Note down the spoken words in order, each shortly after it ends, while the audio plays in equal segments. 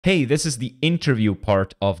Hey, this is the interview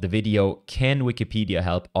part of the video, Can Wikipedia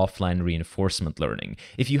Help Offline Reinforcement Learning?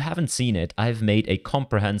 If you haven't seen it, I've made a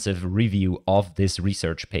comprehensive review of this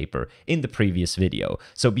research paper in the previous video,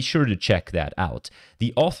 so be sure to check that out.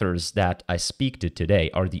 The authors that I speak to today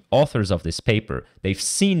are the authors of this paper. They've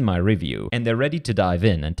seen my review, and they're ready to dive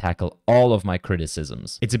in and tackle all of my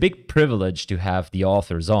criticisms. It's a big privilege to have the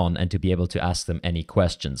authors on and to be able to ask them any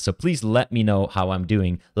questions, so please let me know how I'm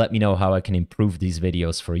doing. Let me know how I can improve these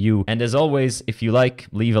videos for you. And as always, if you like,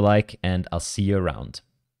 leave a like, and I'll see you around.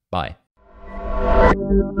 Bye.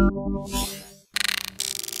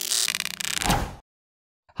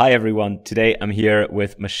 Hi everyone, today I'm here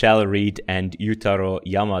with Machel, Reid and Yutaro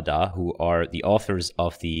Yamada, who are the authors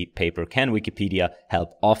of the paper Can Wikipedia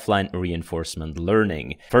Help Offline Reinforcement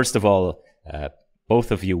Learning? First of all, both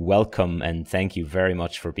of you welcome and thank you very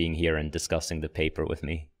much for being here and discussing the paper with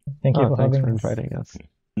me. Thank you Thanks for inviting us.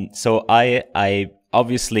 So I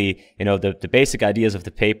obviously, you know, the basic ideas of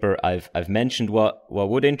the paper I've mentioned. What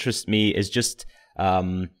would interest me is just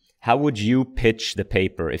how would you pitch the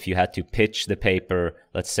paper if you had to pitch the paper?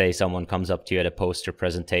 Let's say someone comes up to you at a poster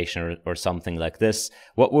presentation or something like this.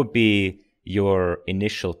 What would be your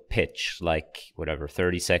initial pitch, like whatever,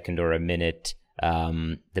 30-second or a minute,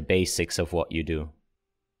 the basics of what you do?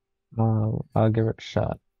 I'll give it a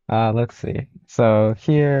shot. Let's see. So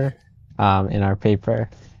here in our paper,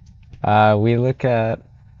 we look at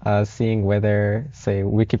seeing whether, say,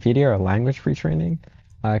 Wikipedia or language pre-training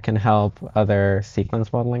can help other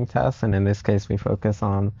sequence modeling tests. And in this case, we focus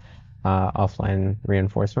on offline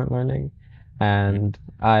reinforcement learning. And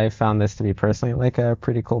I found this to be personally like a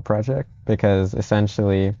pretty cool project because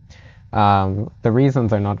essentially the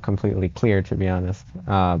reasons are not completely clear, to be honest.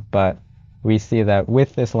 But we see that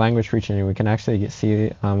with this language pre-training, we can actually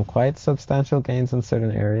see quite substantial gains in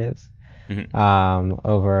certain areas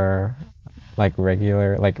over like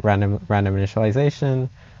regular, like random initialization.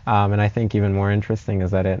 And I think even more interesting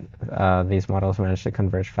is that these models manage to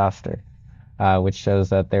converge faster, which shows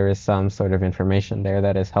that there is some sort of information there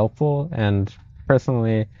that is helpful. And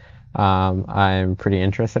personally, I'm pretty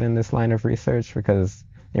interested in this line of research because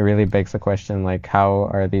it really begs the question, like, how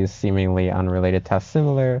are these seemingly unrelated tests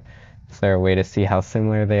similar? Is there a way to see how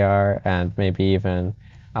similar they are and maybe even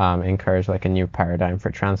encourage like a new paradigm for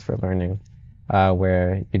transfer learning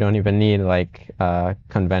where you don't even need like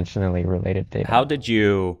conventionally related data? How did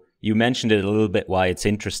you mentioned it a little bit why it's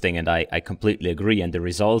interesting, and I completely agree, and the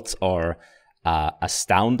results are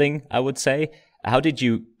astounding, I would say. How did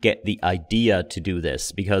you get the idea to do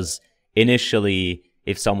this? Because initially,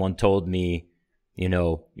 if someone told me, you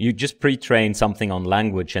know, you just pre-train something on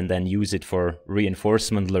language and then use it for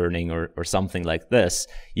reinforcement learning or something like this,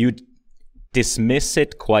 you'd dismiss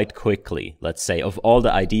it quite quickly, let's say, of all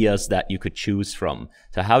the ideas that you could choose from.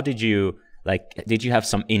 So how did you, like, did you have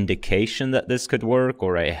some indication that this could work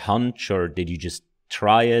or a hunch, or did you just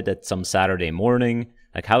try it at some Saturday morning?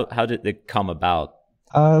 Like, how did it come about?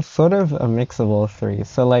 Sort of a mix of all three.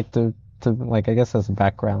 So like to like, I guess as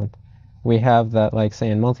background, we have that, like, say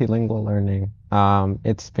in multilingual learning,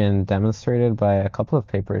 it's been demonstrated by a couple of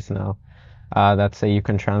papers now that say you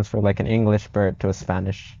can transfer like an English BERT to a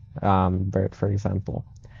Spanish BERT, for example,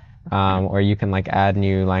 or you can like add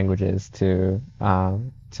new languages to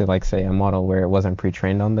like say a model where it wasn't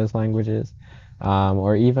pre-trained on those languages,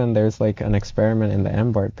 or even there's like an experiment in the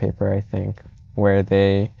MBART paper, I think, where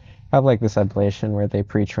they have like this ablation where they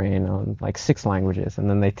pre-train on like 6 languages and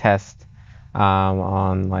then they test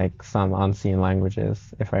on like some unseen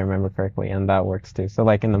languages, if I remember correctly, and that works too. So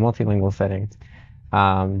like in the multilingual setting,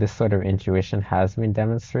 this sort of intuition has been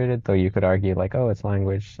demonstrated, though you could argue like, oh, it's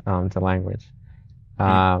language to language.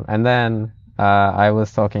 And then I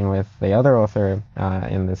was talking with the other author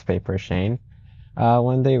in this paper, Shane.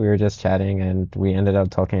 One day we were just chatting and we ended up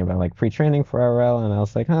talking about like pre-training for RL, and I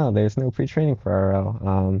was like, oh, there's no pre-training for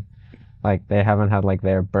RL. Like they haven't had like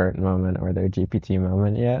their BERT moment or their GPT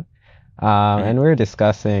moment yet. And we were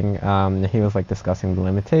discussing, he was like discussing the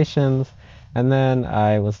limitations. And then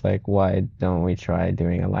I was like, why don't we try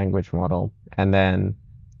doing a language model? And then,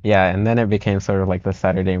 yeah, and then it became sort of like the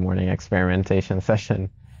Saturday morning experimentation session,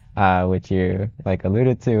 which you like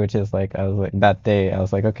alluded to, which is like, I was like, that day, I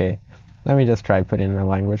was like, okay, let me just try putting a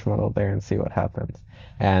language model there and see what happens.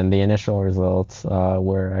 And the initial results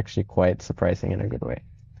were actually quite surprising in a good way.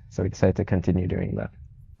 So we decided to continue doing that.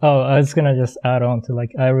 Oh, I was gonna just add on to,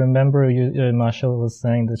 like, I remember you, Machel was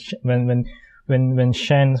saying that when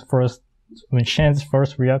Shane's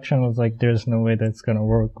first reaction was like, "There's no way that's gonna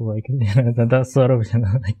work." Like, you know, that's sort of, you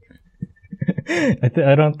know, like,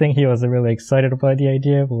 I don't think he was really excited about the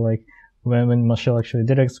idea, but like when Machel actually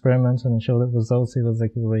did experiments and showed the results, he was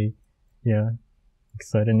like really, yeah,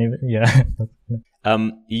 So I didn't even, yeah.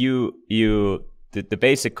 The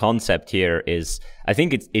basic concept here is, I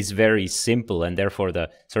think it's very simple, and therefore the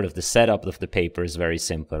sort of the setup of the paper is very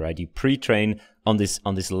simple, right? You pre-train on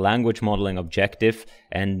this language modeling objective,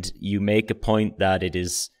 and you make a point that it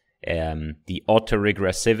is the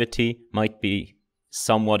autoregressivity might be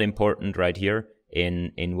somewhat important right here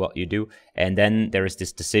in what you do, and then there is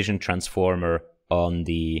this decision transformer on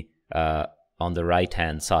the right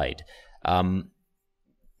hand side.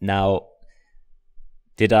 Now,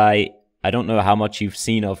 I don't know how much you've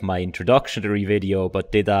seen of my introductory video,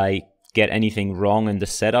 but did I get anything wrong in the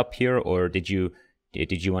setup here, or did you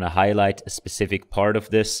want to highlight a specific part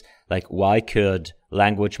of this? Like, why could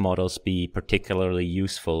language models be particularly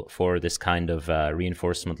useful for this kind of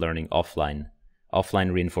reinforcement learning offline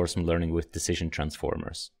reinforcement learning with decision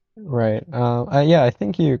transformers? Right. Yeah, I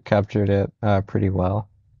think you captured it pretty well.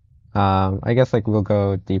 I guess like we'll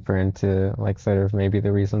go deeper into like sort of maybe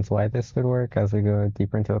the reasons why this could work as we go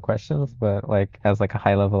deeper into the questions, but like as like a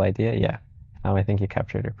high level idea, yeah, I think you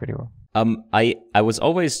captured it pretty well. I was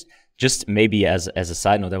always, just maybe as a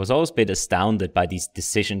side note, I was always a bit astounded by these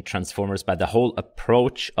decision transformers, by the whole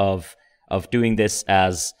approach of doing this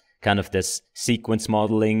as kind of this sequence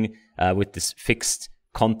modeling with this fixed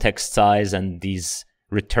context size and these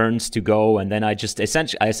returns to go, and then I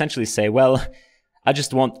essentially say, well, I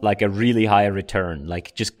just want like a really high return,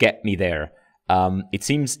 like just get me there. It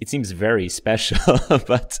seems very special,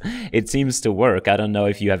 but it seems to work. I don't know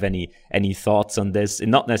if you have any thoughts on this,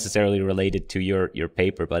 not necessarily related to your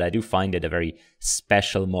paper, but I do find it a very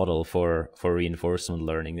special model for reinforcement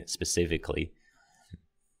learning specifically.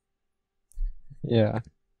 Yeah,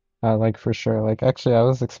 like for sure. Like actually, I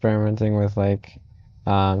was experimenting with like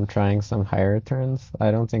trying some higher returns.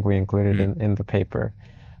 I don't think we included in the paper.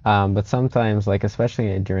 But sometimes, like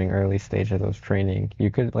especially during early stages of training, you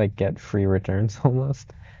could like get free returns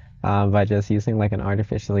almost by just using like an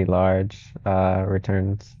artificially large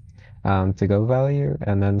returns to go value,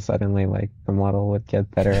 and then suddenly like the model would get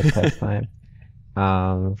better at test time,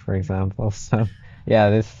 for example. So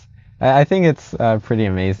yeah, I think it's pretty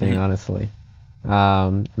amazing, honestly.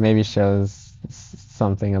 Maybe shows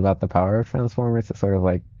something about the power of transformers to sort of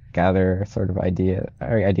like gather sort of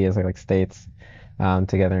ideas or like states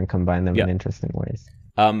together and combine them in interesting ways.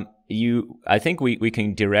 I think we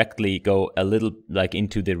can directly go a little like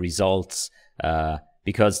into the results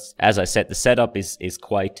because, as I said, the setup is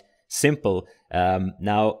quite simple.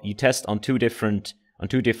 Now you test on two different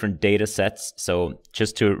data sets. So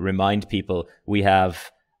just to remind people, we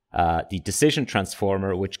have the decision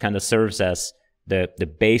transformer, which kind of serves as the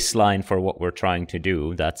baseline for what we're trying to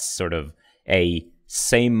do. That's sort of a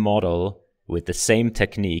same model with the same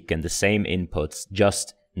technique and the same inputs,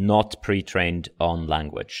 just not pre-trained on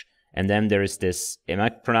language. And then there is this, am I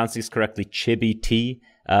pronouncing this correctly, ChibiT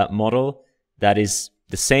model that is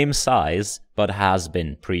the same size, but has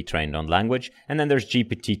been pre-trained on language. And then there's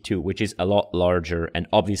GPT-2, which is a lot larger and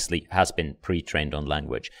obviously has been pre-trained on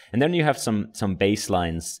language. And then you have some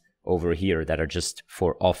baselines over here that are just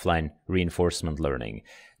for offline reinforcement learning.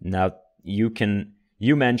 Now,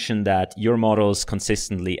 you mentioned that your models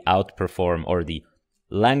consistently outperform, or the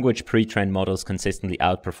language pre-trained models consistently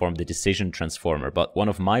outperform the decision transformer. But one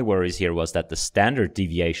of my worries here was that the standard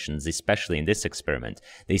deviations, especially in this experiment,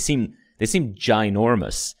 they seem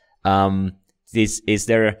ginormous. Is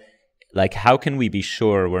there, like, how can we be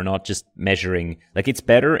sure we're not just measuring, like, it's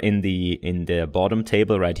better in the bottom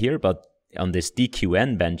table right here, but on this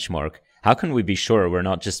DQN benchmark, how can we be sure we're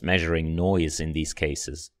not just measuring noise in these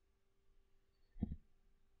cases?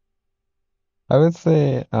 I would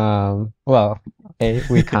say, well,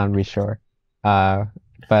 we can't be sure. But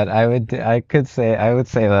I would say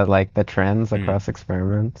that like the trends across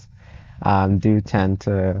experiments do tend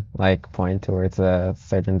to like point towards a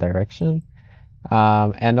certain direction.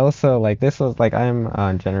 And also like this was like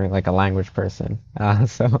I'm generally like a language person.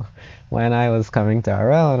 So when I was coming to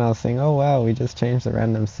RL and I was saying, oh wow, we just changed the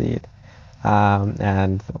random seed.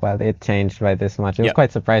 And well, it changed by this much. It was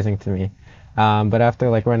quite surprising to me. But after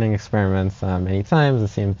like running experiments many times, it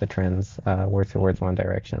seems the trends were towards one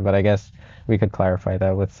direction. But I guess we could clarify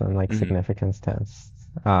that with some like significance tests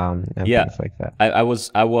and things like that.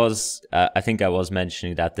 I think I was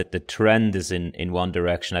mentioning that the trend is in one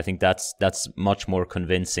direction. I think that's much more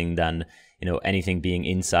convincing than anything being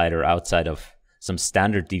inside or outside of some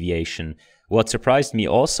standard deviation. What surprised me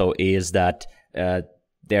also is that I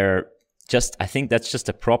think that's just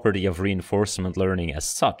a property of reinforcement learning as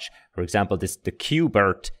such. For example, the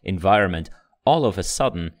QBERT environment, all of a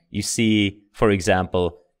sudden you see, for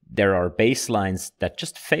example, there are baselines that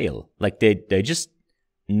just fail. Like they just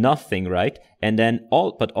nothing, right? And then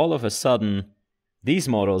all of a sudden these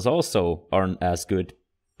models also aren't as good,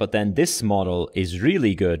 but then this model is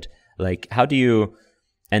really good. Like, how do you,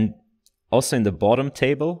 and also in the bottom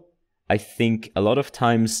table, I think a lot of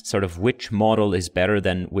times sort of which model is better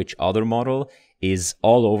than which other model is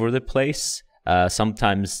all over the place.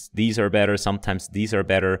 Sometimes these are better, sometimes these are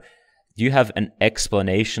better. Do you have an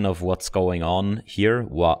explanation of what's going on here?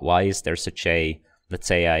 Why is there such a, let's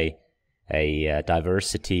say, a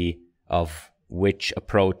diversity of which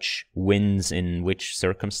approach wins in which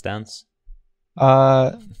circumstance?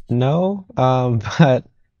 No, but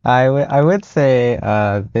I would say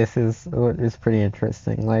this is pretty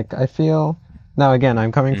interesting. Like I feel now again,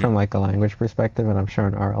 I'm coming from like a language perspective, and I'm sure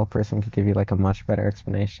an RL person could give you like a much better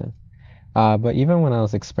explanation. But even when I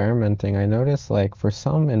was experimenting, I noticed like for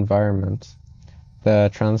some environments, the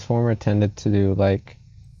transformer tended to do like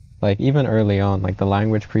even early on, like the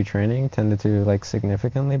language pre-training tended to do like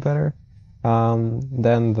significantly better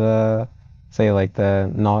than the say like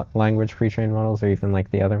the not language pre-trained models or even like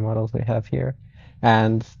the other models we have here.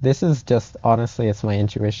 And this is just honestly, it's my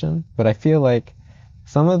intuition, but I feel like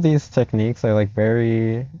some of these techniques are like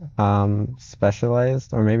very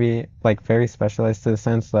specialized, or maybe like very specialized to the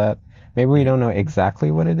sense that maybe we don't know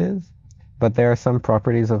exactly what it is, but there are some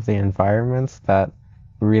properties of the environments that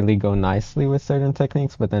really go nicely with certain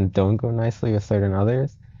techniques, but then don't go nicely with certain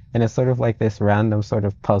others. And it's sort of like this random sort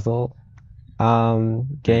of puzzle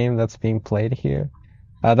game that's being played here.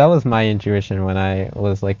 That was my intuition when I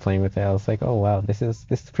was like playing with it. I was like, oh wow, this is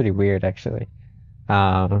pretty weird actually.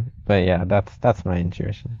 But yeah, that's my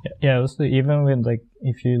intuition. Yeah, also even with like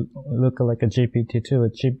if you look at like a GPT-2,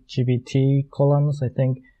 a ChibiT columns, I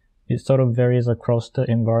think it sort of varies across the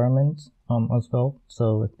environment as well.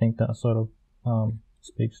 So I think that sort of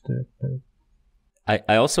speaks to it.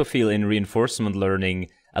 I also feel in reinforcement learning,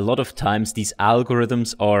 a lot of times these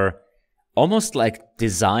algorithms are almost like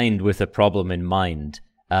designed with a problem in mind.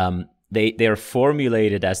 They are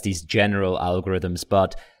formulated as these general algorithms,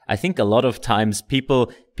 but I think a lot of times people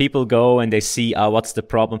go and they see, what's the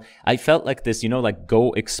problem? I felt like this, you know, like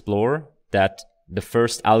Go Explore, that the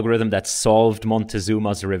first algorithm that solved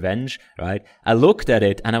Montezuma's Revenge, right? I looked at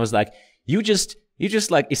it and I was like, you just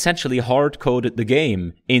like essentially hard coded the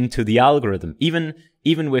game into the algorithm. Even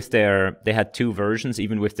with they had two versions,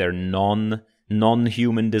 even with their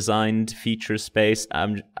non-human designed feature space.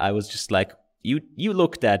 I was just like, you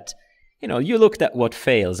looked at what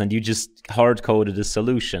fails and you just hard coded a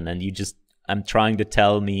solution, and I'm trying to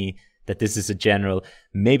tell me that this is a general,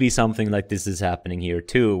 maybe something like this is happening here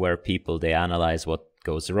too, where they analyze what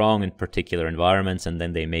goes wrong in particular environments and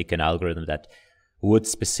then they make an algorithm that would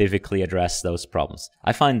specifically address those problems.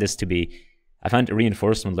 I find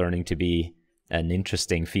reinforcement learning to be an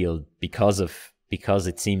interesting field because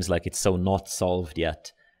it seems like it's so not solved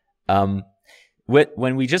yet.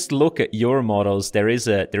 When we just look at your models, there is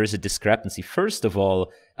a discrepancy. First of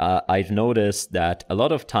all, I've noticed that a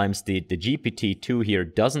lot of times the GPT-2 here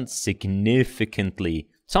doesn't significantly,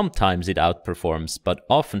 sometimes it outperforms, but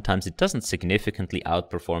oftentimes it doesn't significantly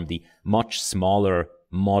outperform the much smaller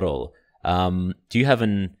model. Do you have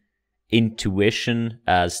an intuition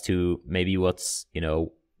as to maybe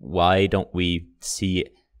why don't we see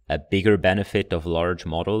a bigger benefit of large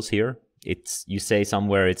models here? You say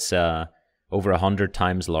somewhere it's over 100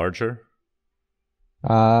 times larger.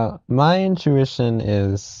 My intuition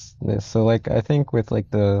is this. So like I think with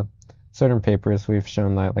like the certain papers we've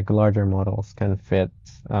shown that like larger models can fit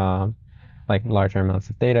like larger amounts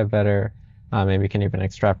of data better. Maybe we can even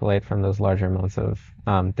extrapolate from those larger amounts of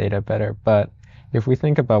data better. But if we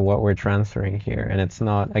think about what we're transferring here, and it's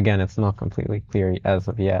not completely clear as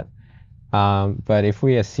of yet, but if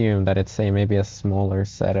we assume that it's, say, maybe a smaller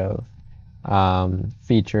set of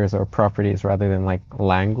features or properties rather than like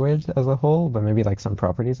language as a whole, but maybe like some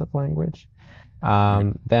properties of language,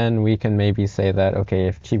 then we can maybe say that, okay,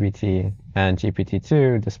 if ChibiT and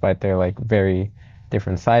GPT-2, despite their like very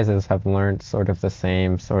different sizes, have learned sort of the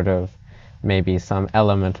same sort of maybe some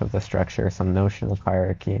element of the structure, some notion of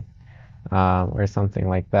hierarchy, or something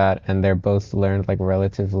like that, and they're both learned like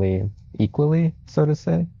relatively equally, so to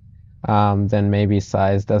say, then maybe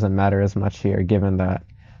size doesn't matter as much here, given that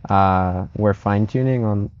we're fine-tuning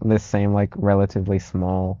on this same like relatively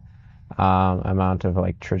small amount of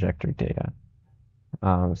like trajectory data.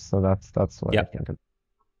 So that's what I think of.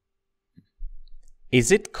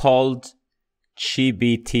 Is it called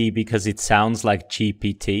ChibiT because it sounds like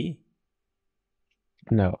GPT?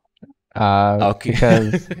 No.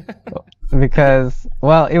 Okay. because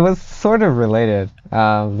well, it was sort of related,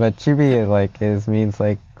 but chibi means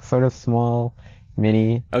like sort of small,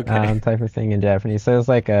 mini type of thing in Japanese. So it was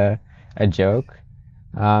like a joke,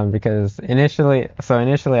 because initially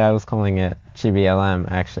I was calling it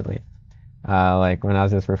ChibiLM actually. Like when I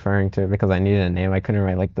was just referring to it because I needed a name, I couldn't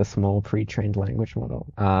write like the small pre-trained language model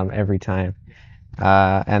every time.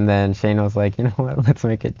 And then Shane was like, you know what, let's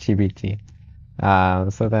make it ChibiT.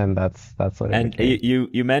 So then that's what it And became.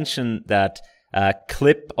 you mentioned that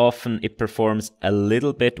clip often it performs a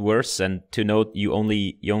little bit worse, and to note you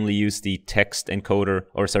only use the text encoder,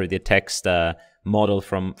 or sorry, the text model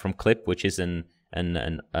from clip, which is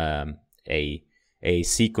a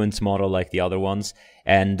sequence model like the other ones.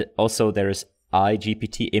 And also there's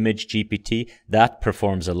iGPT, image GPT, that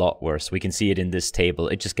performs a lot worse. We can see it in this table.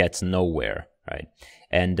 It just gets nowhere, right?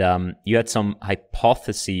 And you had some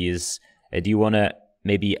hypotheses. Do you want to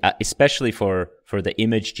maybe, especially for the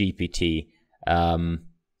image GPT,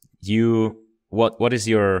 what is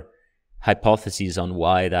your hypothesis on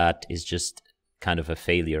why that is just kind of a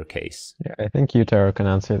failure case? Yeah, I think Yutaro can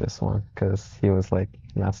answer this one because he was like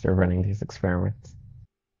master of running these experiments.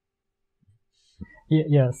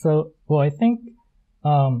 Yeah. So, well, I think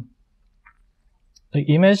the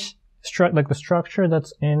image like the structure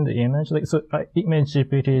that's in the image, like so, image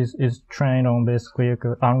GPT is trained on basically like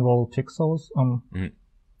unrolled pixels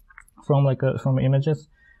from images,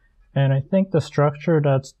 and I think the structure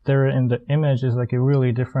that's there in the image is like a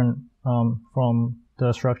really different from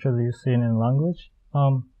the structure that you see in language.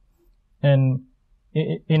 And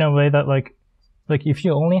in a way that like if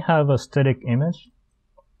you only have a static image,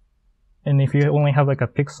 and if you only have like a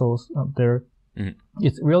pixels up there,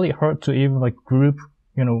 it's really hard to even like group,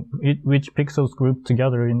 which pixels group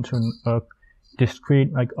together into a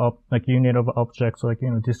discrete like unit of objects, like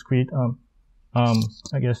discrete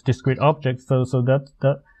I guess discrete objects. So so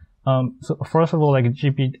first of all, like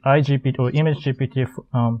iGPT or image GPT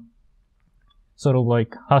sort of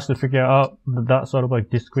like has to figure out that sort of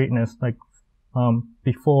like discreteness like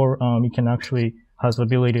before it can actually has the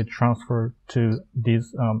ability to transfer to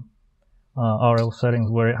these RL settings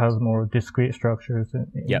where it has more discrete structures.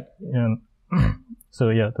 And so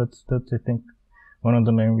yeah, that's I think one of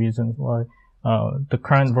the main reasons why the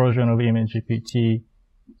current version of image GPT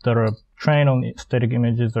that are trained on static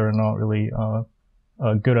images are not really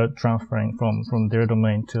good at transferring from their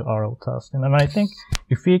domain to RL task. And I think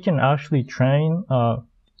if we can actually train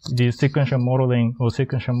the sequential modeling or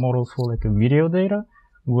sequential models for like a video data,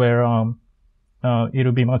 where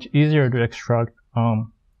it'll be much easier to extract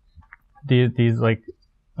these like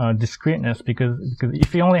discreteness, because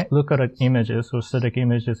if you only look at images or static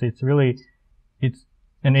images,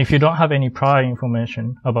 and if you don't have any prior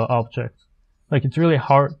information about objects, like it's really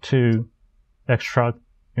hard to extract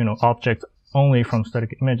objects only from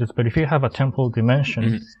static images. But if you have a temporal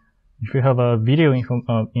dimension, if you have a video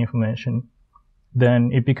information,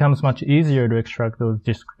 then it becomes much easier to extract those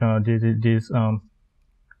these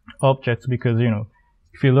objects, because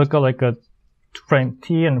if you look at like a frame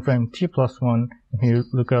t and frame t+1, if you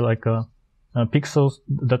look at like pixels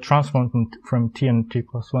that transform from t and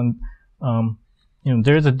t+1,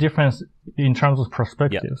 there is a difference in terms of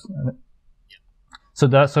perspectives. Yeah. So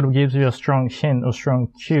that sort of gives you a strong hint or strong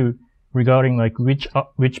cue regarding like which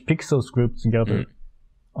pixels group together.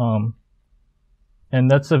 And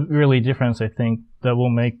that's a really difference, I think, that will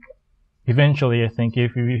make eventually, I think,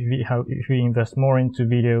 if we invest more into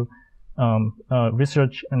video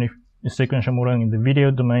research and if sequential modeling in the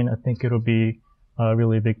video domain, I think it'll be a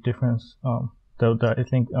really big difference. That I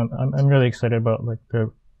think I'm really excited about, like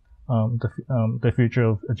the future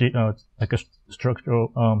of like a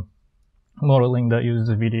structural modeling that uses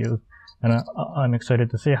videos, and I'm excited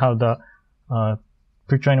to see how that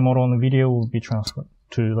pre-trained model on the video will be transferred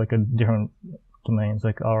to like a different domains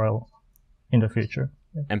like RL in the future.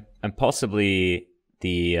 Yeah. And possibly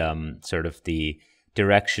the sort of the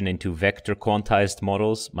direction into vector quantized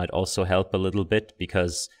models might also help a little bit,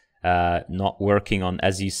 because not working on,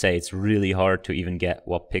 as you say, it's really hard to even get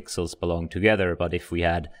what pixels belong together. But if we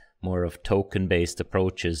had more of token-based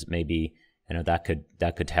approaches, maybe that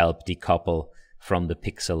could help decouple from the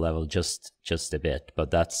pixel level just a bit.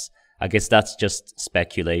 But I guess that's just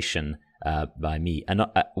speculation by me. And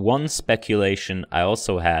one speculation I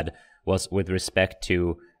also had was with respect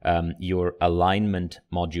to your alignment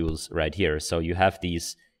modules right here. So you have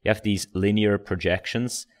these linear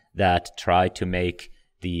projections that try to make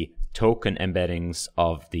the token embeddings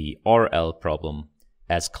of the RL problem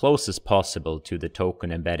as close as possible to the token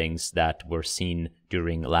embeddings that were seen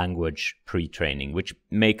during language pre-training, which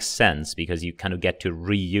makes sense because you kind of get to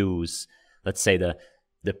reuse, let's say,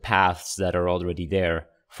 the paths that are already there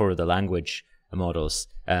for the language models.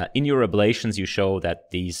 In your ablations, you show that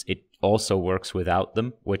it also works without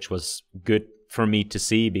them, which was good for me to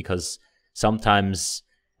see, because sometimes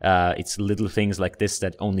it's little things like this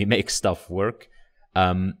that only make stuff work.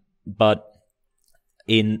 But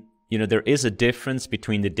there is a difference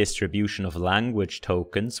between the distribution of language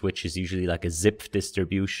tokens, which is usually like a zip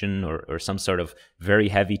distribution or some sort of very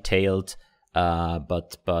heavy-tailed,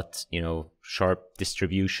 but sharp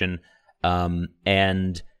distribution,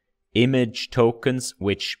 and image tokens,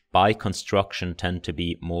 which by construction tend to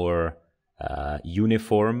be more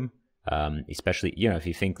uniform, especially, if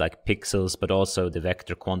you think like pixels, but also the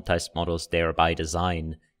vector quantized models, they are by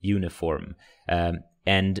design uniform.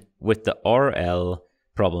 And with the RL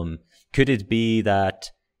problem, could it be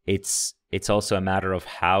that it's also a matter of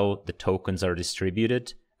how the tokens are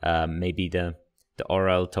distributed? Maybe the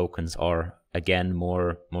RL tokens are, again,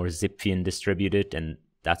 more Zipfian distributed, and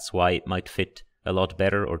that's why it might fit a lot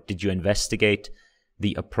better? Or did you investigate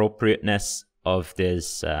the appropriateness of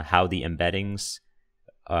this, how the embeddings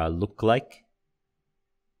look like?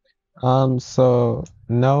 So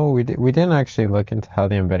no, we didn't actually look into how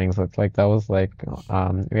the embeddings looked like. That was like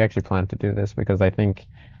we actually planned to do this because I think,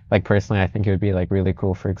 like personally, I think it would be like really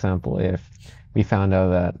cool, for example, if we found out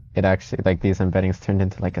that it actually like these embeddings turned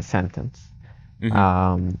into like a sentence,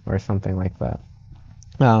 or something like that.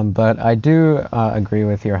 But I do agree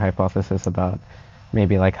with your hypothesis about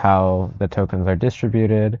maybe like how the tokens are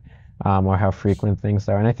distributed, or how frequent things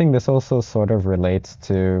are. And I think this also sort of relates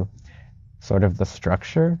to sort of the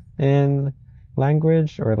structure in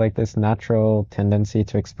language, or like this natural tendency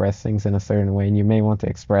to express things in a certain way. And you may want to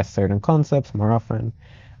express certain concepts more often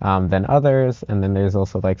than others. And then there's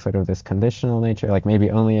also like sort of this conditional nature, like maybe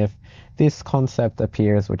only if this concept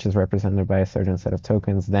appears, which is represented by a certain set of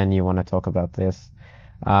tokens, then you want to talk about this.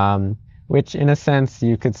 Which in a sense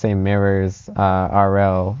you could say mirrors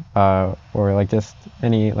RL, or like just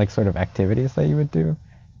any like sort of activities that you would do.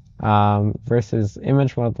 Versus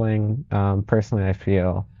image modeling, personally I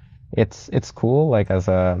feel it's cool like as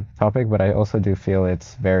a topic, but I also do feel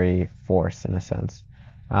it's very forced in a sense.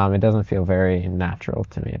 It doesn't feel very natural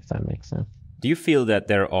to me, if that makes sense. Do you feel that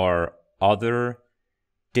there are other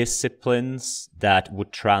disciplines that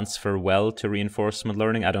would transfer well to reinforcement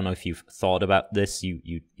learning? I don't know if you've thought about this.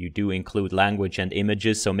 You do include language and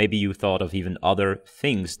images, so maybe you thought of even other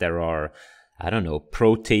things. There are, I don't know,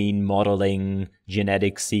 protein modeling,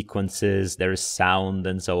 genetic sequences, there's sound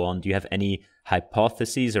and so on. Do you have any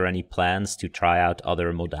hypotheses or any plans to try out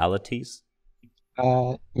other modalities?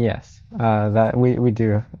 Yes, that we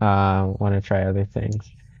do want to try other things.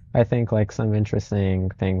 I think like some interesting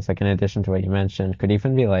things, like in addition to what you mentioned, could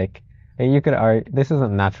even be like, you could argue, this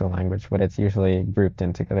isn't natural language, but it's usually grouped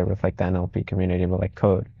in together with like the NLP community, but like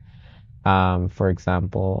code, for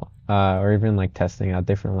example, or even like testing out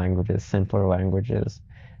different languages, simpler languages,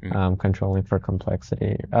 controlling for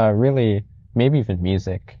complexity, really, maybe even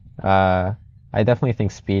music. I definitely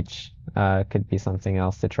think speech could be something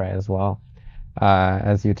else to try as well.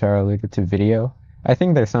 As Yutaro alluded to, video. I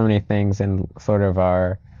think there's so many things in sort of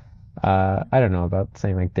our, I don't know about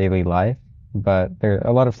saying like daily life, but there are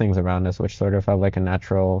a lot of things around us which sort of have like a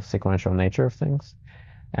natural sequential nature of things.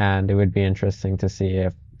 And it would be interesting to see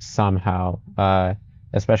if somehow,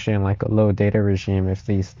 especially in like a low data regime, if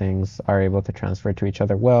these things are able to transfer to each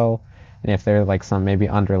other well, and if there are like some maybe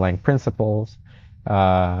underlying principles,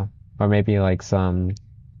 or maybe like some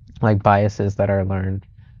like biases that are learned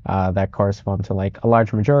that correspond to like a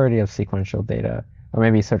large majority of sequential data, or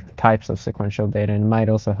maybe certain types of sequential data, and might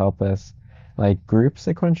also help us like group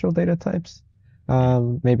sequential data types,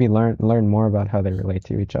 maybe learn more about how they relate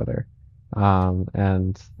to each other.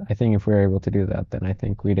 And I think if we're able to do that, then I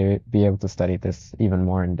think we'd be able to study this even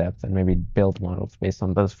more in depth and maybe build models based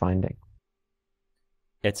on those findings.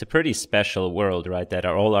 It's a pretty special world, right? That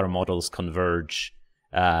all our models converge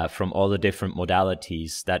from all the different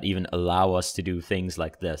modalities that even allow us to do things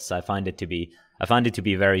like this. I find it to be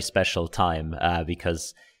a very special time,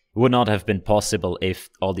 because it would not have been possible if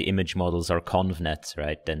all the image models are convnets,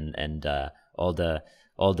 right? And all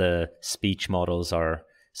the speech models are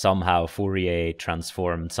somehow Fourier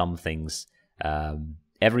transformed some things.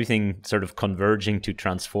 Everything sort of converging to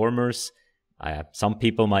transformers. Some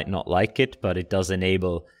people might not like it, but it does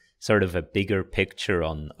enable sort of a bigger picture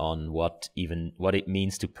on what it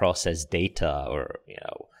means to process data, or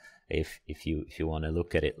if you want to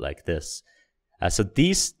look at it like this. So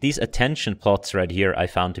these attention plots right here I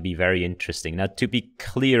found to be very interesting. Now, to be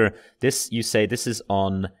clear, you say this is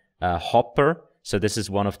on Hopper. So this is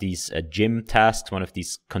one of these GYM tasks, one of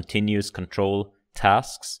these continuous control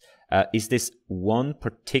tasks. Is this one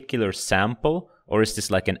particular sample, or is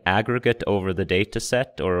this like an aggregate over the data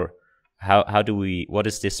set, or what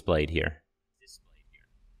is displayed here?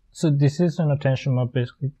 So this is an attention map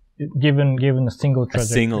basically given a single trajectory. A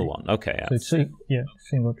single one, okay. So it's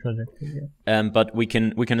single trajectory. Yeah. But we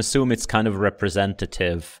can assume it's kind of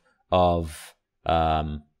representative of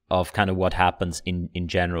of kind of what happens in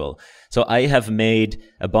general. So I have made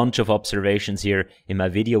a bunch of observations here in my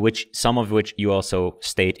video, some of which you also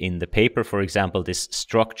state in the paper. For example, this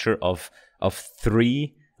structure of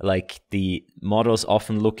three, like the models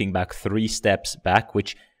often looking back 3 steps back,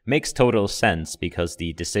 which makes total sense because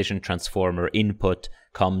the decision transformer input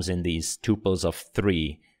comes in these tuples of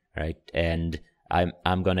 3, right? And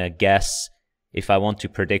I'm gonna guess if I want to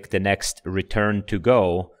predict the next return to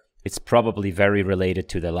go, it's probably very related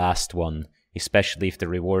to the last one, especially if the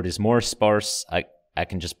reward is more sparse. I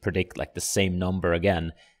can just predict like the same number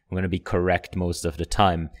again. I'm going to be correct most of the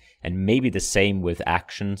time. And maybe the same with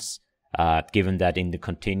actions, given that in the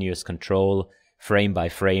continuous control, frame by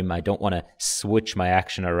frame, I don't want to switch my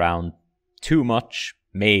action around too much,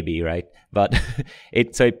 maybe, right? But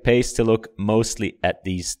so it pays to look mostly at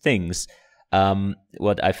these things.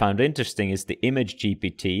 What I found interesting is the image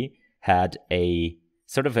GPT had a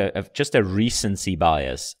sort of just a recency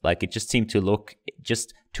bias. Like it just seemed to look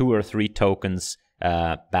just 2 or 3 tokens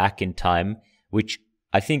back in time, which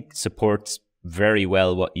I think supports very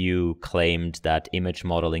well what you claimed, that image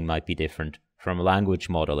modeling might be different from language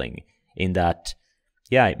modeling, in that,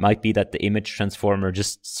 yeah, it might be that the image transformer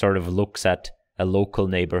just sort of looks at a local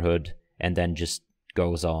neighborhood and then just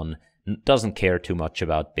goes on, doesn't care too much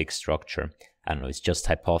about big structure. I don't know, it's just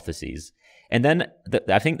hypotheses. And then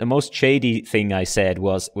I think the most shady thing I said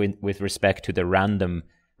was with respect to the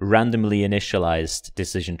randomly initialized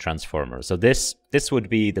decision transformer. So this would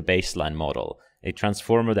be the baseline model, a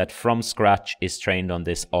transformer that from scratch is trained on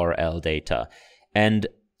this RL data. And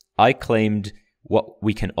I claimed what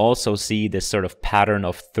we can also see this sort of pattern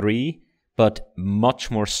of 3, but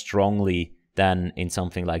much more strongly than in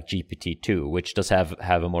something like GPT-2, which does have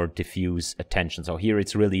a more diffuse attention. So here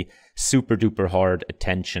it's really super duper hard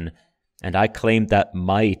attention. And I claimed that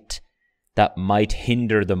might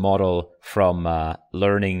hinder the model from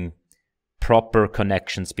learning proper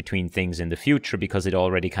connections between things in the future, because it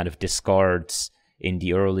already kind of discards in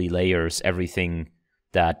the early layers everything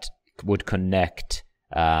that would connect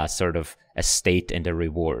sort of a state and a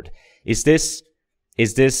reward. Does this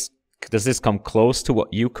come close to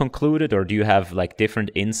what you concluded, or do you have like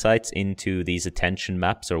different insights into these attention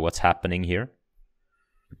maps or what's happening here?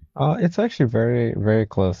 It's actually very, very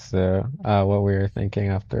close to what we were thinking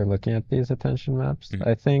after looking at these attention maps. Mm-hmm.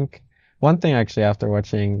 I think one thing actually after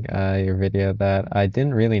watching your video that I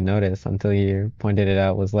didn't really notice until you pointed it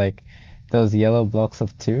out was like those yellow blocks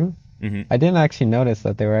of 2. Mm-hmm. I didn't actually notice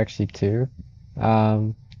that they were actually 2,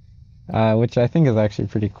 which I think is actually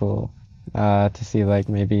pretty cool to see. Like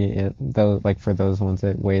maybe for those ones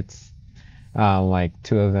it weights like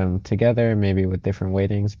 2 of them together, maybe with different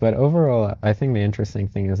weightings. But overall, I think the interesting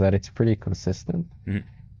thing is that it's pretty consistent.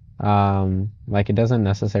 Mm-hmm. Like it doesn't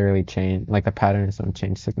necessarily change, like the patterns don't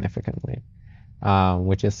change significantly,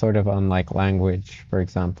 which is sort of unlike language, for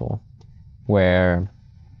example, where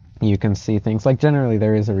you can see things like generally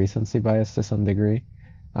there is a recency bias to some degree,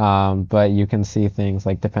 but you can see things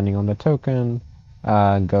like depending on the token,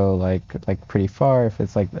 go like pretty far if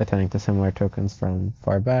it's like attending to similar tokens from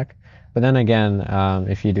far back. But then again,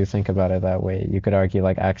 if you do think about it that way, you could argue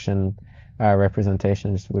like action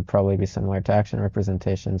representations would probably be similar to action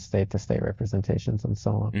representations, state-to-state representations, and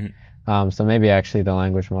so on. Mm-hmm. So maybe actually the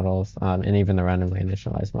language models and even the randomly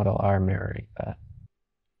initialized model are mirroring that.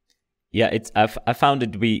 Yeah, I found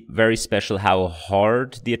it to be very special how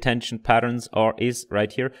hard the attention patterns is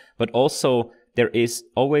right here, but also there is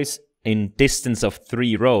always in distance of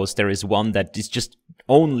 3 rows, there is one that is just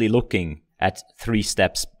only looking at 3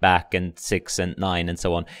 steps back and 6 and 9 and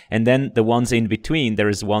so on. And then the ones in between, there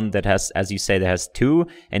is one that has, as you say, that has 2,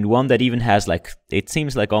 and one that even has like, it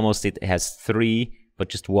seems like almost it has 3, but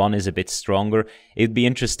just one is a bit stronger. It'd be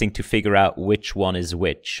interesting to figure out which one is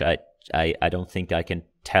which. I don't think I can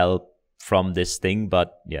tell from this thing,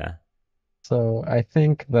 but yeah. So I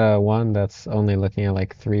think the one that's only looking at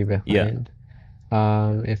like 3 behind,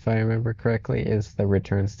 if I remember correctly, is the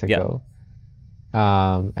returns to go.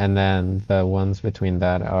 And then the ones between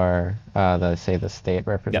that are the state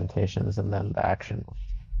representations, and then the action.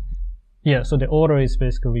 Yeah, so the order is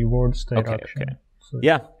basically reward, state, action. Okay. So,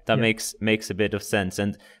 yeah, that makes a bit of sense.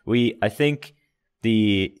 And I think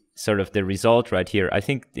the sort of the result right here, I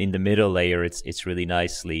think in the middle layer it's really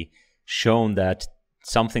nicely shown that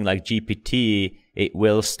something like GPT, it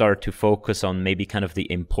will start to focus on maybe kind of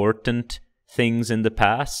the important things in the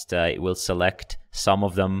past. It will select some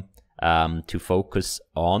of them to focus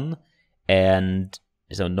on, and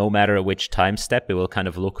so no matter which time step, it will kind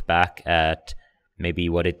of look back at maybe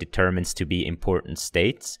what it determines to be important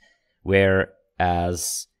states,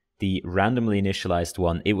 whereas the randomly initialized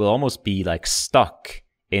one, it will almost be like stuck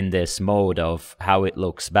in this mode of how it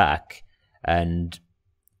looks back. And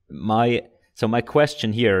my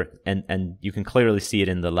question here, and you can clearly see it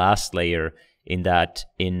in the last layer, in that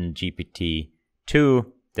in GPT-2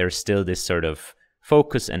 there's still this sort of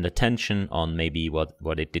focus and attention on maybe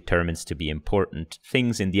what it determines to be important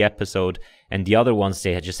things in the episode, and the other ones,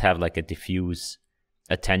 they just have like a diffuse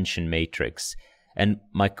attention matrix. And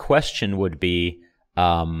my question would be,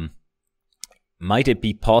 might it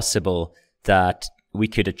be possible that we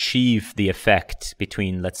could achieve the effect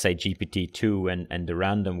between, let's say, GPT-2 and the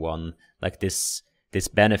random one, like this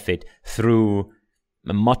benefit, through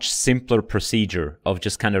a much simpler procedure of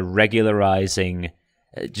just kind of regularizing,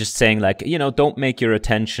 just saying like, don't make your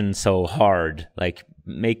attention so hard, like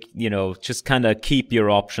make, just kind of keep your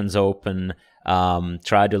options open,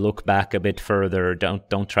 try to look back a bit further,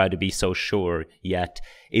 don't try to be so sure yet.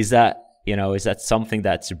 Is that something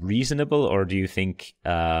that's reasonable, or do you think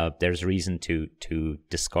there's reason to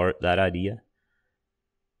discard that idea?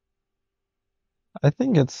 I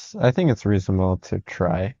think it's reasonable to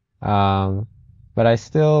try. But I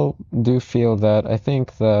still do feel that I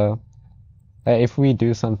think if we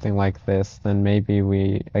do something like this, then maybe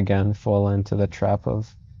we again fall into the trap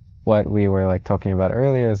of what we were like talking about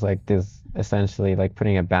earlier, is like this essentially like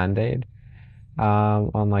putting a band-aid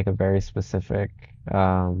on like a very specific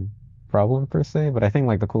problem per se. But I think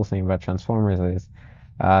like the cool thing about transformers is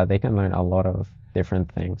they can learn a lot of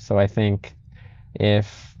different things. So I think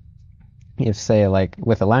if say like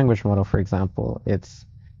with a language model, for example, it's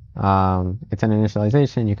an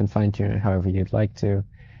initialization, you can fine tune it however you'd like to,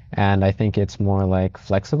 and I think it's more like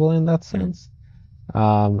flexible in that sense.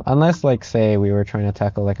 Unless like say we were trying to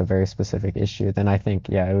tackle like a very specific issue, then I think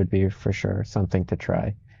it would be for sure something to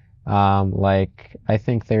try. Like I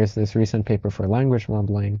think there's this recent paper for language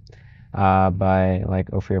modeling by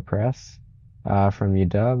like Ophir Press from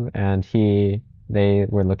UW, and they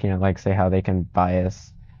were looking at like say how they can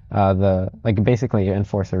bias basically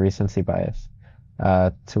enforce a recency bias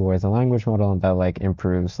towards a language model, and that like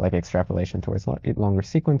improves like extrapolation towards longer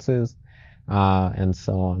sequences and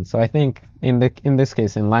so on. So I think in this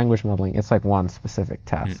case in language modeling, it's like one specific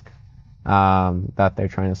task that they're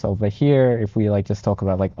trying to solve. But here, if we like just talk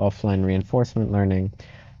about like offline reinforcement learning,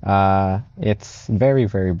 it's very,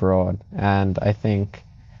 very broad. And I think,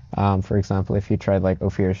 for example, if you tried like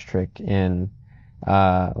Ophir's trick in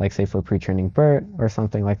like say for pre-training BERT or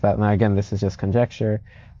something like that. Now again, this is just conjecture,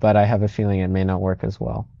 but I have a feeling it may not work as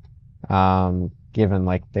well. Given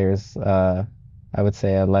like there's I would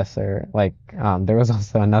say a lesser there was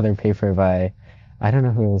also another paper by, I don't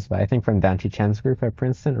know who it was by, I think from Danchi Chen's group at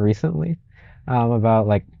Princeton recently, about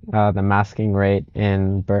like the masking rate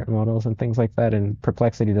in BERT models and things like that, and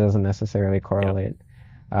perplexity doesn't necessarily correlate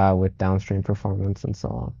with downstream performance and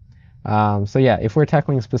so on. So yeah, if we're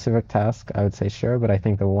tackling a specific task, I would say sure, but I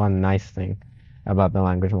think the one nice thing about the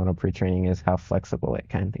language model pre-training is how flexible it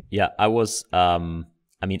can be. Yeah, I was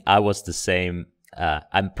the same.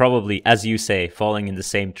 I'm probably, as you say, falling in the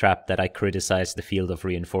same trap that I criticize the field of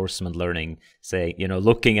reinforcement learning, say,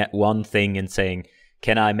 looking at one thing and saying,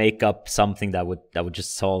 can I make up something that would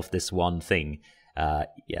just solve this one thing?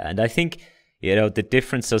 And I think, the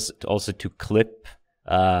differences also to CLIP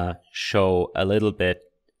show a little bit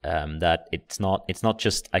that it's not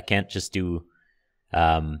just, I can't just do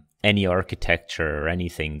any architecture or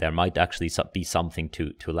anything. There might actually be something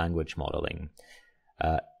to language modeling.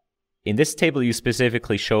 In this table, you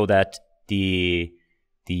specifically show that the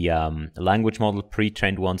language model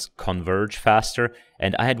pre-trained ones converge faster.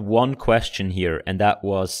 And I had one question here, and that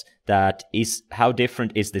was how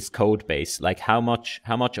different is this code base? Like how much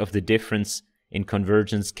of the difference in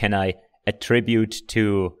convergence can I attribute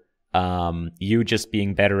to you just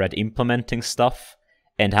being better at implementing stuff,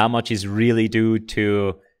 and how much is really due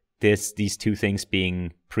to these two things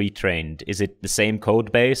being pre-trained? Is it the same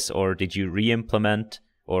code base, or did you re-implement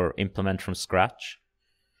or implement from scratch?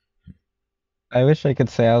 I wish I could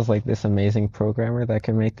say I was like this amazing programmer that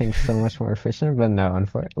can make things so much more efficient, but no,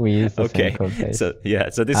 unfortunately, we use the same code base. So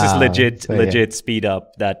this is legit speed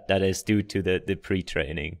up that is due to the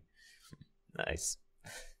pre-training. Nice.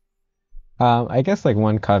 I guess like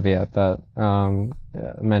one caveat that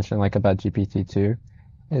mentioned like about GPT-2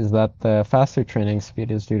 is that the faster training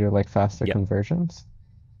speed is due to like faster conversions.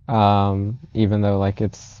 Even though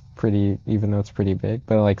it's pretty big,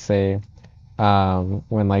 but like say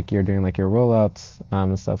when like you're doing like your rollouts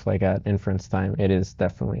and stuff like at inference time, it is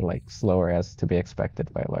definitely like slower as to be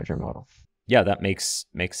expected by a larger model. Yeah, that makes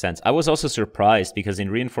sense. I was also surprised because in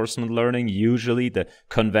reinforcement learning, usually the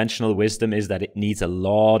conventional wisdom is that it needs a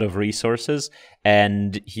lot of resources.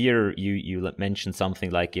 And here you mentioned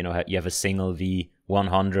something like, you have a single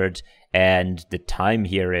V100 And the time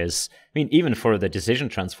here is, I mean, even for the decision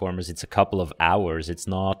transformers, it's a couple of hours. It's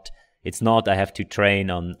not I have to train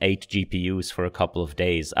on 8 GPUs for a couple of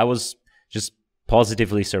days. I was just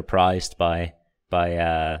positively surprised by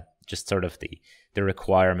just sort of the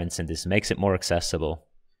requirements in this. Makes it more accessible.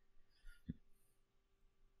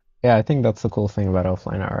 Yeah, I think that's the cool thing about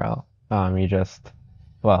offline RL.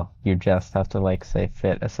 You just have to like say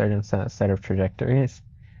fit a certain set of trajectories.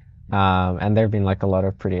 And there have been like a lot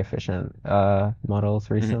of pretty efficient models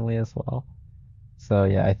recently as well. So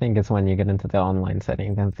yeah, I think it's when you get into the online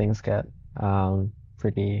setting, then things get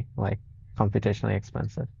pretty like computationally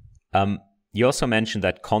expensive. You also mentioned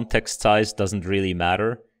that context size doesn't really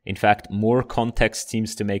matter. In fact, more context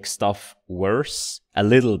seems to make stuff worse a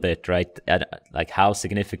little bit, right? Like how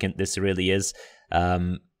significant this really is.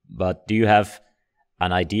 But do you have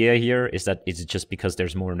an idea here? Is it just because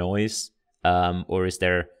there's more noise? Or is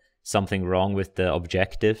there something wrong with the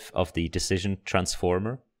objective of the decision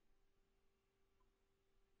transformer?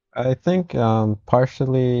 I think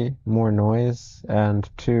partially more noise, and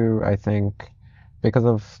two, I think because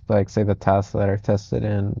of like say the tasks that are tested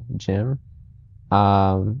in Gym,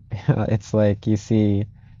 it's like you see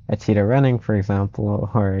a cheetah running, for example,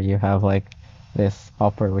 or you have like this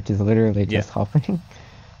hopper, which is literally just hopping,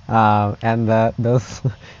 and that those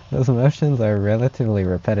those motions are relatively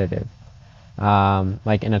repetitive.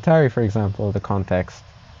 Like in Atari, for example, the context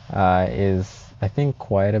is I think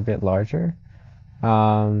quite a bit larger.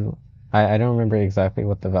 I don't remember exactly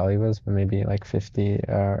what the value was, but maybe like 50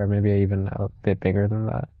 or maybe even a bit bigger than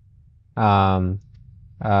that.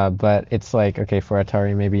 But it's like, okay, for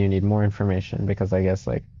Atari, maybe you need more information because I guess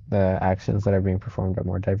like the actions that are being performed are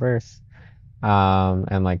more diverse.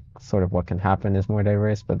 And like sort of what can happen is more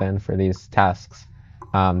diverse. But then for these tasks,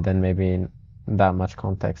 then maybe that much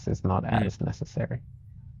context is not as necessary.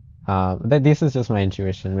 This is just my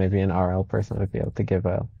intuition. Maybe an RL person would be able to give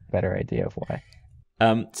a better idea of why.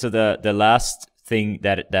 So the last thing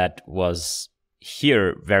that was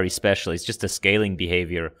here very special is just the scaling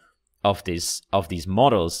behavior of these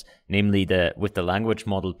models. Namely, with the language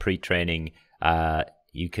model pre-training,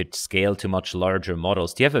 you could scale to much larger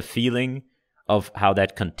models. Do you have a feeling of how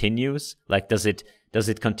that continues? Like, does it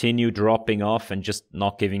continue dropping off and just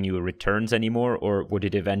not giving you returns anymore, or would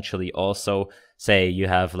it eventually also say you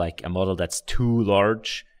have like a model that's too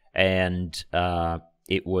large and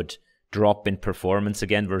it would drop in performance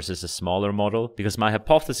again versus a smaller model? Because my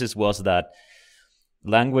hypothesis was that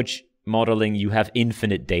language modeling, you have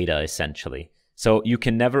infinite data essentially. So you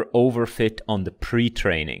can never overfit on the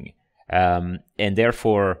pre-training. And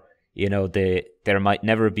therefore, there might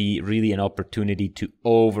never be really an opportunity to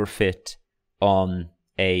overfit on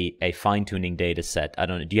a fine-tuning data set. I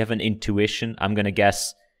don't know. Do you have an intuition? I'm going to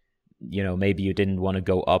guess, maybe you didn't want to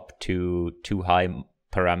go up to too high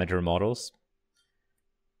parameter models.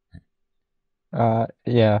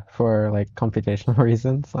 Yeah, for like computational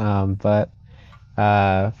reasons. But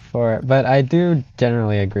I do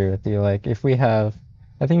generally agree with you. Like if we have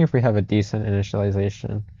a decent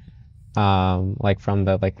initialization, like from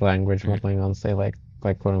the like language modeling on say like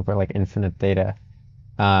quote unquote like infinite data,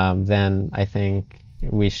 then I think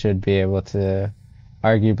we should be able to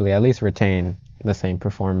arguably at least retain the same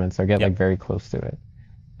performance or get like very close to it.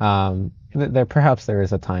 Perhaps there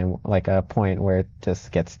is a time, like a point where it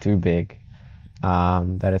just gets too big,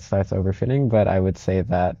 that it starts overfitting, but I would say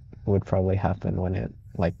that would probably happen when it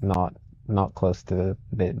like not close to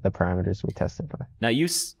the parameters we tested by. Now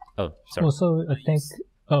oh, sorry. Also, I think,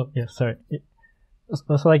 sorry.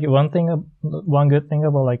 So like one good thing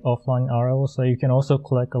about like offline RL is that you can also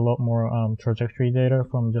collect a lot more trajectory data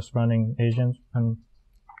from just running agents and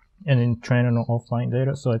in training on offline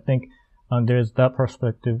data. So I think there's that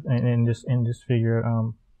perspective in this figure.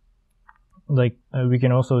 We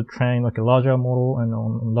can also train like a larger model and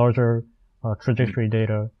on larger trajectory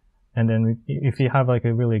data. And then if you have like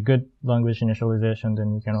a really good language initialization,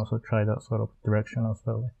 then you can also try that sort of direction as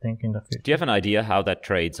well, I think, in the future. Do you have an idea how that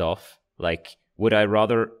trades off? Like, would I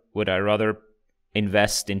rather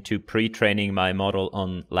invest into pre-training my model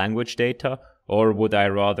on language data, or would I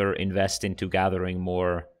rather invest into gathering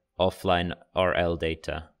more offline RL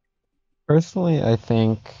data? Personally, I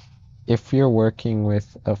think if you're working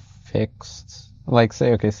with a fixed, like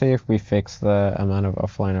say if we fix the amount of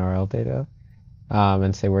offline RL data,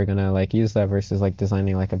 and say we're gonna like use that versus like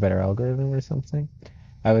designing like a better algorithm or something,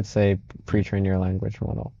 I would say pre-train your language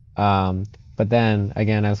model. But then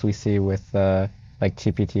again, as we see with the like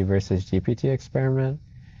ChibiT versus GPT experiment,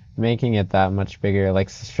 making it that much bigger, like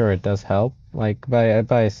sure it does help like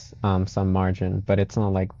by some margin, but it's not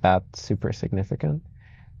like that super significant.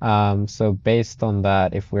 So based on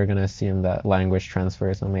that, if we're going to assume that language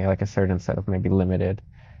transfers only like a certain set of maybe limited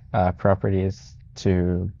properties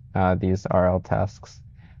to these RL tasks,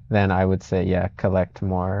 then I would say, yeah, collect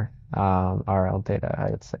more RL data,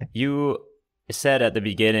 I would say. You said at the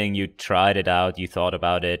beginning you tried it out, you thought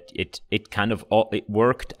about it, it kind of it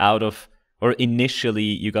worked out of, or initially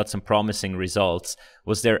you got some promising results.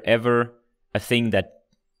 Was there ever a thing that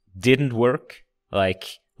didn't work,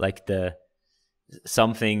 like the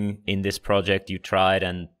something in this project you tried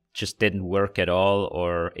and just didn't work at all,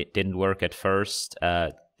 or it didn't work at first?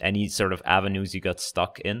 Any sort of avenues you got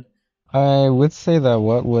stuck in? I would say that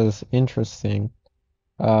what was interesting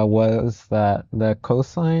was that the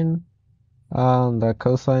cosine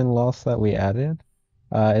loss that we added,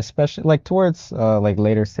 especially like towards like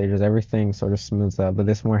later stages, everything sort of smooths out, but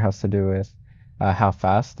this more has to do with how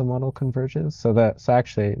fast the model converges. So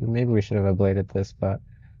actually, maybe we should have ablated this, but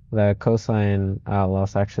the cosine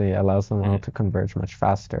loss actually allows the model to converge much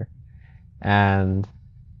faster. And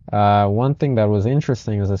one thing that was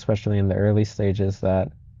interesting is, especially in the early stages,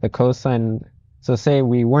 that the cosine, so say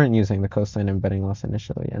we weren't using the cosine embedding loss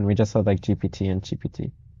initially, and we just had like GPT and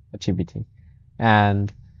ChibiT.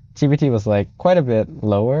 And ChibiT was like quite a bit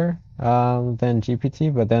lower than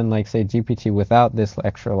GPT, but then like say GPT without this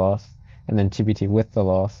extra loss, and then ChibiT with the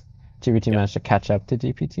loss, ChibiT managed to catch up to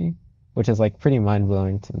GPT, which is like pretty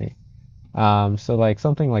mind-blowing to me. So like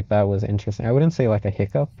something like that was interesting. I wouldn't say like a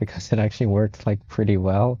hiccup because it actually worked like pretty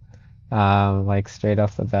well, like straight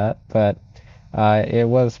off the bat, but it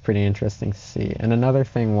was pretty interesting to see. And another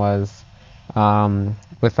thing was,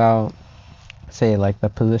 without say like the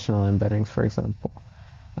positional embeddings, for example,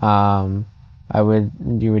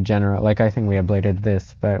 you would generally, like I think we ablated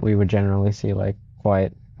this, but we would generally see like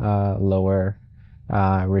quite lower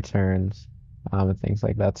returns and things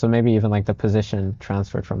like that. So maybe even like the position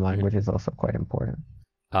transferred from language is also quite important.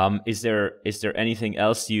 Is there anything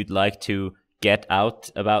else you'd like to get out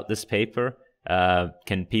about this paper?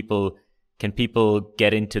 Can people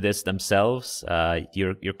get into this themselves?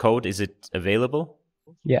 Your code, is it available?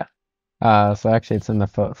 Yeah. So actually it's in the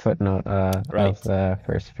footnote Right. of the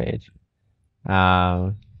first page.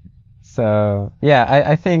 So yeah,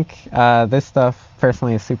 I think this stuff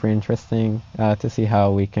personally is super interesting to see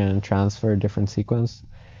how we can transfer different sequence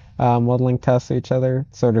modeling tasks to each other.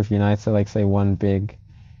 Sort of unites to like say one big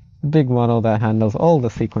model that handles all the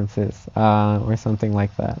sequences or something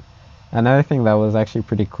like that. Another thing that was actually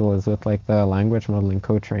pretty cool is with like the language modeling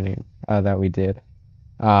co-training that we did.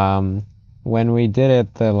 When we did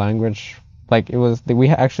it, the language, like we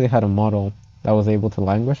actually had a model that was able to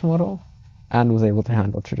language model and was able to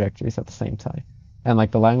handle trajectories at the same time. And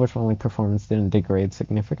like the language modeling performance didn't degrade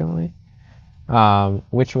significantly,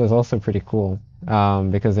 which was also pretty cool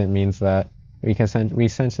because it means that we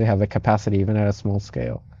essentially have the capacity, even at a small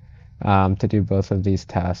scale, to do both of these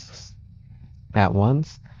tasks at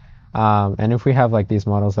once. And if we have like these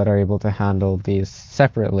models that are able to handle these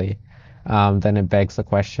separately, then it begs the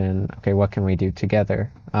question, okay, what can we do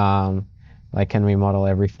together? Like, can we model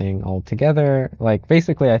everything all together? Like,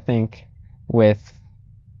 basically, I think with,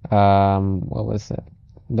 what was it?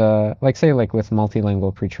 Say with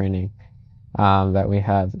multilingual pre-training, that we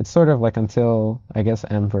have, it's sort of like until, I guess,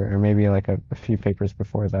 Ember, or maybe like a few papers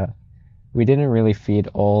before that, we didn't really feed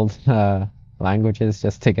old languages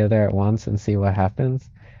just together at once and see what happens.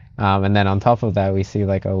 And then on top of that, we see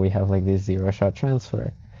like, oh, we have like this zero-shot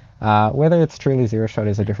transfer. Whether it's truly zero-shot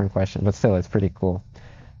is a different question, but still, it's pretty cool.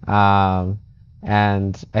 And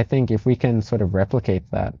I think if we can sort of replicate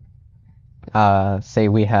that, say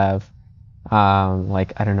we have,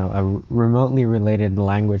 like, I don't know, a remotely related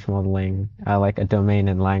language modeling, like a domain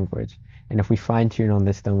in language. And if we fine tune on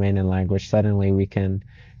this domain in language, suddenly we can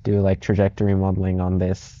do like trajectory modeling on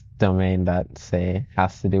this domain that, say,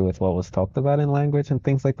 has to do with what was talked about in language and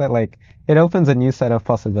things like that. Like, it opens a new set of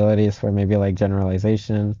possibilities for maybe like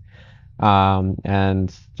generalization,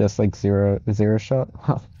 and just like zero shot.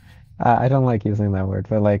 I don't like using that word,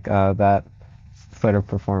 but like that sort of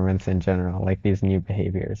performance in general, like these new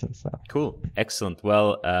behaviors and stuff. Cool, excellent.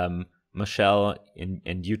 Well, Machel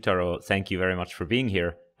and Yutaro, thank you very much for being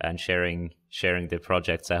here and sharing the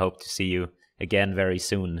projects. I hope to see you again very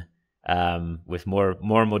soon, with more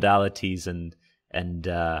modalities and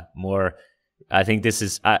more. I think this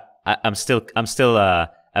is. I'm still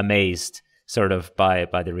amazed sort of by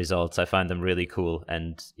the results. I find them really cool,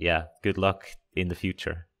 and yeah, good luck in the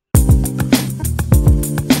future.